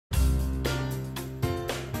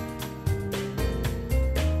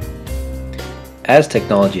As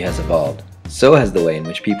technology has evolved, so has the way in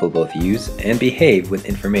which people both use and behave with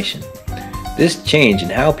information. This change in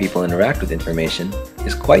how people interact with information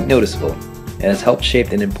is quite noticeable and has helped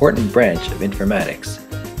shape an important branch of informatics.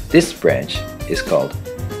 This branch is called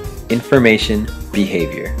information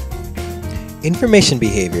behavior. Information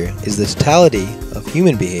behavior is the totality of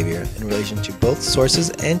human behavior in relation to both sources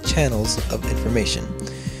and channels of information.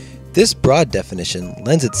 This broad definition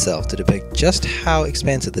lends itself to depict just how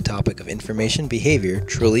expansive the topic of information behavior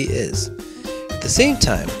truly is. At the same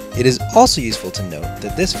time, it is also useful to note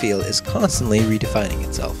that this field is constantly redefining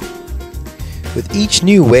itself. With each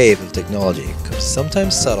new wave of technology comes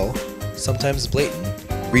sometimes subtle, sometimes blatant,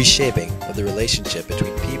 reshaping of the relationship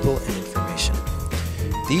between people and information.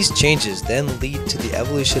 These changes then lead to the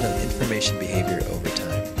evolution of information behavior over time.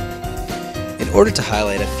 In order to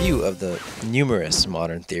highlight a few of the numerous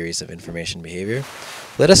modern theories of information behavior,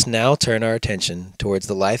 let us now turn our attention towards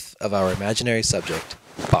the life of our imaginary subject,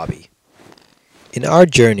 Bobby. In our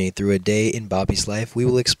journey through a day in Bobby's life, we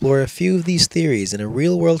will explore a few of these theories in a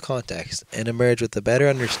real-world context and emerge with a better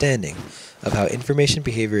understanding of how information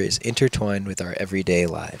behavior is intertwined with our everyday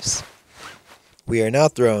lives. We are now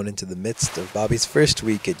thrown into the midst of Bobby's first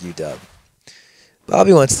week at UW.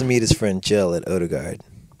 Bobby wants to meet his friend Jill at Odegaard,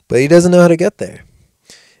 but he doesn't know how to get there.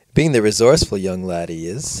 Being the resourceful young lad he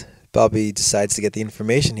is, Bobby decides to get the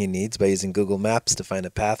information he needs by using Google Maps to find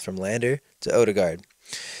a path from Lander to Odegaard.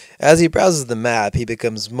 As he browses the map, he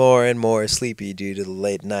becomes more and more sleepy due to the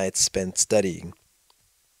late nights spent studying.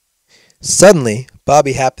 Suddenly,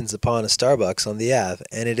 Bobby happens upon a Starbucks on the Ave,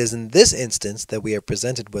 and it is in this instance that we are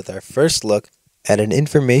presented with our first look at an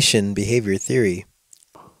information behavior theory.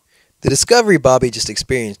 The discovery Bobby just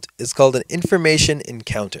experienced is called an information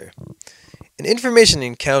encounter. An information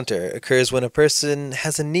encounter occurs when a person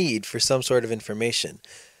has a need for some sort of information,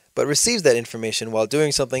 but receives that information while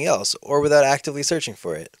doing something else or without actively searching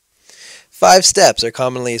for it. 5 steps are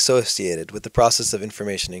commonly associated with the process of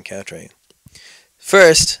information encountering.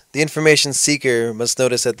 First, the information seeker must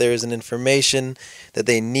notice that there is an information that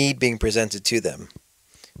they need being presented to them.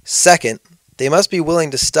 Second, they must be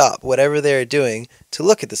willing to stop whatever they are doing to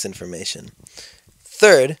look at this information.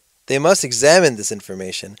 Third, they must examine this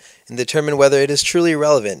information and determine whether it is truly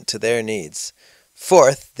relevant to their needs.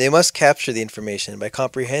 Fourth, they must capture the information by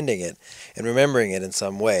comprehending it and remembering it in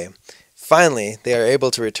some way. Finally, they are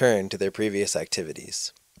able to return to their previous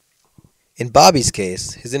activities. In Bobby's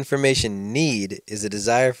case, his information need is a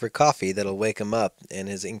desire for coffee that'll wake him up, and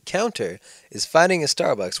his encounter is finding a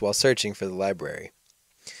Starbucks while searching for the library.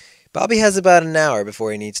 Bobby has about an hour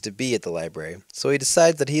before he needs to be at the library, so he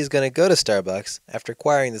decides that he is going to go to Starbucks after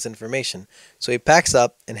acquiring this information, so he packs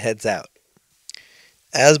up and heads out.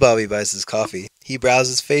 As Bobby buys his coffee, he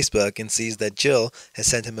browses Facebook and sees that Jill has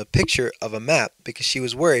sent him a picture of a map because she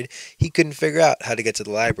was worried he couldn't figure out how to get to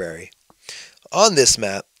the library. On this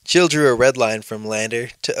map, Jill drew a red line from Lander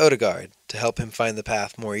to Odegaard to help him find the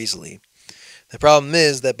path more easily. The problem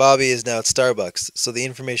is that Bobby is now at Starbucks, so the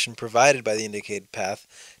information provided by the indicated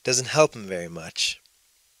path doesn't help him very much.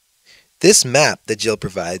 This map that Jill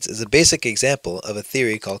provides is a basic example of a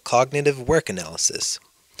theory called cognitive work analysis.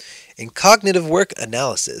 In cognitive work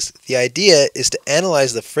analysis, the idea is to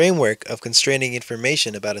analyze the framework of constraining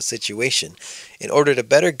information about a situation in order to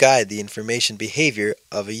better guide the information behavior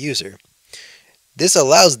of a user. This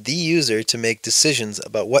allows the user to make decisions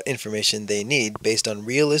about what information they need based on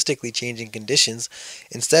realistically changing conditions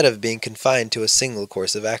instead of being confined to a single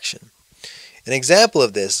course of action. An example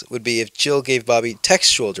of this would be if Jill gave Bobby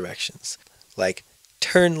textual directions, like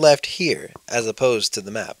turn left here, as opposed to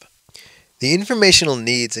the map. The informational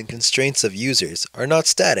needs and constraints of users are not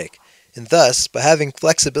static, and thus, by having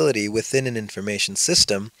flexibility within an information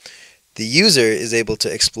system, the user is able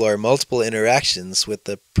to explore multiple interactions with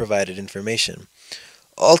the provided information.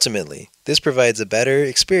 Ultimately, this provides a better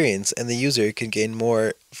experience and the user can gain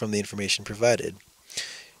more from the information provided.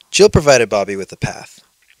 Jill provided Bobby with a path.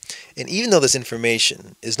 And even though this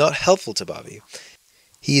information is not helpful to Bobby,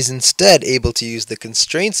 he is instead able to use the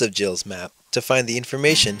constraints of Jill's map to find the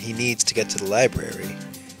information he needs to get to the library.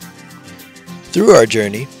 Through our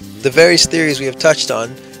journey, the various theories we have touched on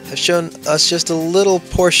have shown us just a little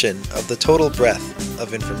portion of the total breadth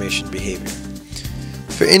of information behavior.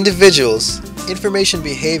 For individuals, information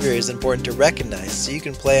behavior is important to recognize so you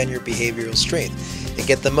can play on your behavioral strength and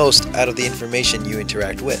get the most out of the information you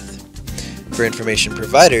interact with. For information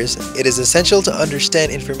providers, it is essential to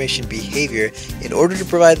understand information behavior in order to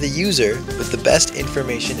provide the user with the best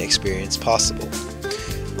information experience possible.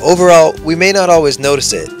 Overall, we may not always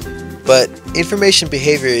notice it, but information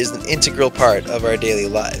behavior is an integral part of our daily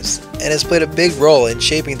lives and has played a big role in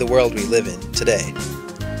shaping the world we live in today.